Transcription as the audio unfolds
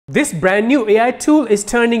This brand new AI tool is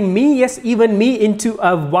turning me, yes, even me, into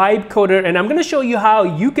a vibe coder, and I'm going to show you how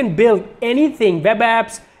you can build anything, web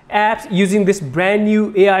apps, using this brand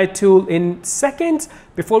new AI tool in seconds.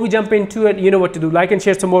 Before we jump into it, you know what to do. Like and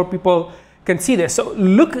share so more people can see this. So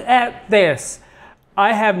look at this.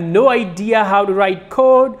 I have no idea how to write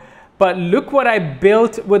code, but look what I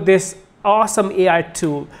built with this awesome AI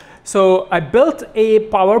tool. So I built a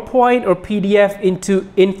PowerPoint or PDF into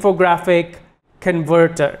infographic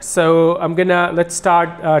converter. So let's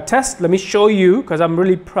start test. Let me show you because I'm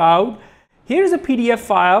really proud. Here's a PDF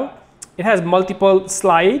file. It has multiple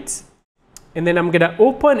slides, and then I'm gonna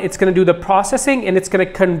open. It's gonna do the processing, and it's gonna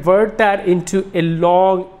convert that into a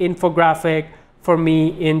long infographic for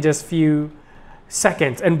me in just few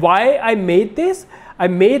seconds. And why I made this? I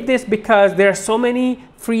made this because there are so many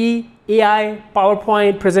free AI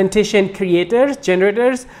PowerPoint presentation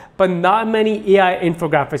generators, but not many AI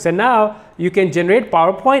infographics. And now you can generate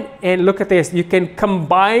PowerPoint, and look at this. You can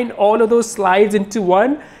combine all of those slides into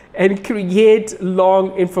one and create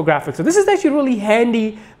long infographics. So this is actually really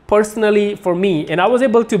handy personally for me. And I was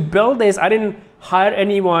able to build this. I didn't hire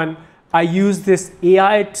anyone. I used this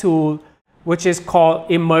AI tool, which is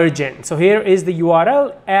called Emergent. So here is the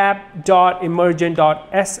URL,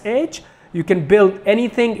 app.emergent.sh. You can build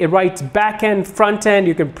anything. It writes backend, front end.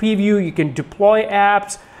 You can preview, you can deploy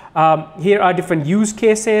apps. Here are different use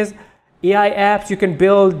cases. AI apps, you can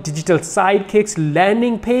build digital sidekicks,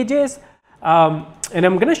 landing pages. And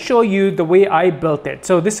I'm gonna show you the way I built it.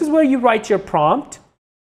 So this is where you write your prompt.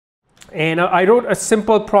 And I wrote a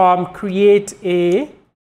simple prompt, create a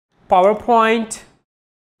PowerPoint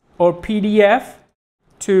or PDF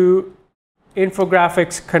to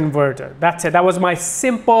infographics converter. That's it. That was my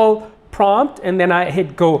simple prompt, and then I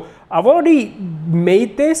hit go. I've already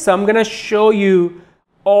made this, so I'm gonna show you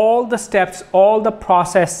all the steps, all the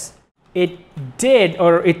process it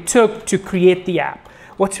took to create the app.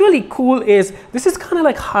 What's really cool is this is kind of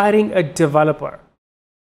like hiring a developer,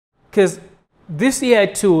 because this AI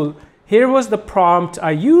tool, here was the prompt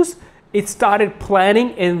I used. It started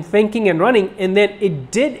planning and thinking and running, and then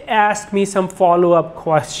it did ask me some follow-up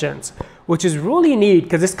questions, which is really neat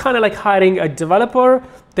because it's kind of like hiring a developer.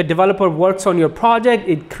 The developer works on your project,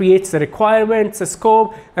 it creates the requirements, the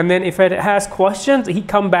scope, and then if it has questions, he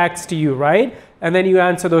comes back to you, right? And then you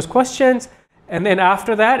answer those questions. And then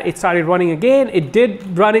after that, it started running again. It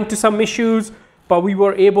did run into some issues, but we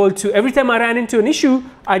were able to, every time I ran into an issue,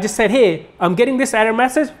 I just said, hey, I'm getting this error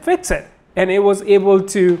message, fix it. And it was able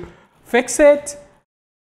to fix it.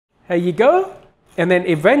 Here you go. And then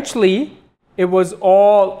eventually it was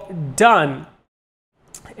all done.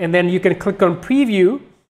 And then you can click on preview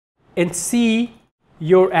and see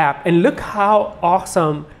your app. And look how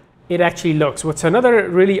awesome it actually looks. What's another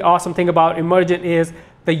really awesome thing about Emergent is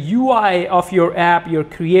the UI of your app, your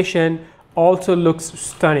creation, also looks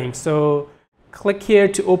stunning. So click here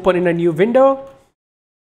to open in a new window.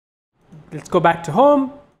 Let's go back to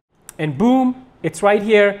home, and boom, it's right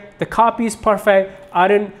here. The copy is perfect.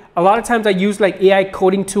 A lot of times I use like AI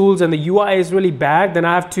coding tools and the UI is really bad. Then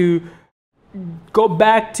I have to go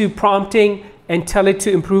back to prompting and tell it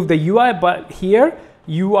to improve the UI. But here,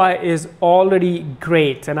 UI is already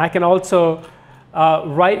great. And I can also,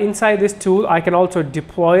 right inside this tool, I can also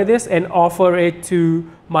deploy this and offer it to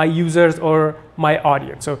my users or my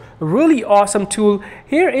audience. So a really awesome tool.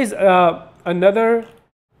 Here is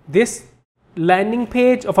this landing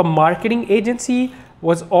page of a marketing agency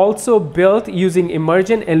was also built using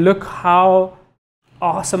Emergent, and look how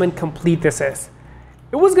awesome and complete this is.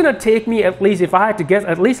 It was gonna take me at least, if I had to guess,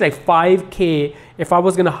 at least like 5K if I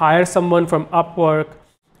was gonna hire someone from Upwork,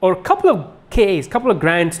 or a couple of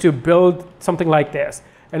grands to build something like this.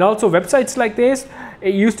 And also websites like this,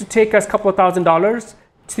 it used to take us a couple of $1,000s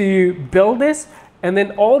to build this, and then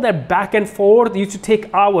all that back and forth used to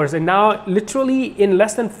take hours. And now literally in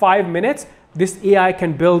less than 5 minutes, this AI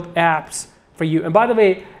can build apps for you. And by the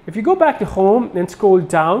way, if you go back to home and scroll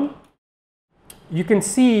down, you can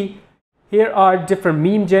see here are different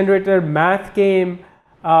meme generator, math game.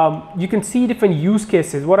 You can see different use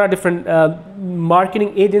cases. What are different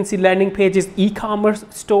marketing agency landing pages, e-commerce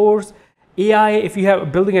stores, AI. If you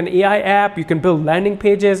have building an AI app, you can build landing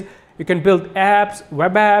pages. You can build apps,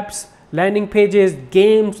 web apps, landing pages,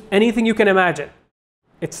 games, anything you can imagine.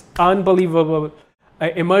 It's unbelievable.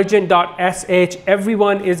 Emergent.sh,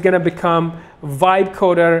 everyone is gonna become vibe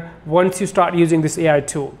coder once you start using this AI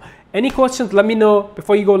tool. Any questions, let me know.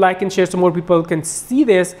 Before you go, like and share so more people can see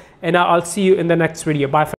this, and I'll see you in the next video. Bye.